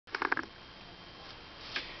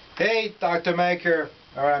Hey, Dr. Mike here.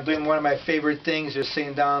 Alright, I'm doing one of my favorite things, just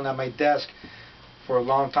sitting down at my desk for a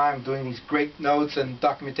long time doing these great notes and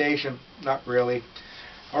documentation. Not really.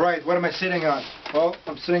 Alright, what am I sitting on? Well,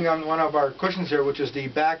 I'm sitting on one of our cushions here, which is the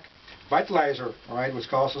back vitalizer, alright,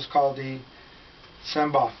 which also is called the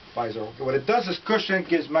Samba visor. Okay, what it does, this cushion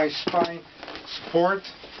gives my spine support,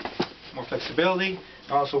 more flexibility,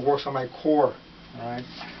 and also works on my core. Alright.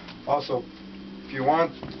 Also, if you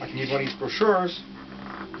want, I can use one of these brochures,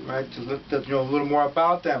 right, to let you know a little more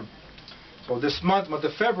about them. So this month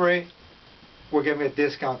of February, we're giving a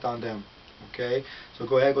discount on them. Okay, so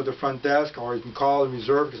go ahead, go to the front desk, or you can call and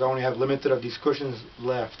reserve because I only have limited of these cushions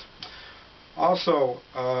left. Also,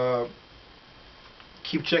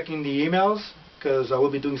 keep checking the emails because I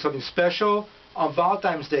will be doing something special on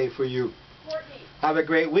Valentine's Day for you. Have a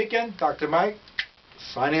great weekend. Dr. Mike,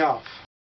 signing off.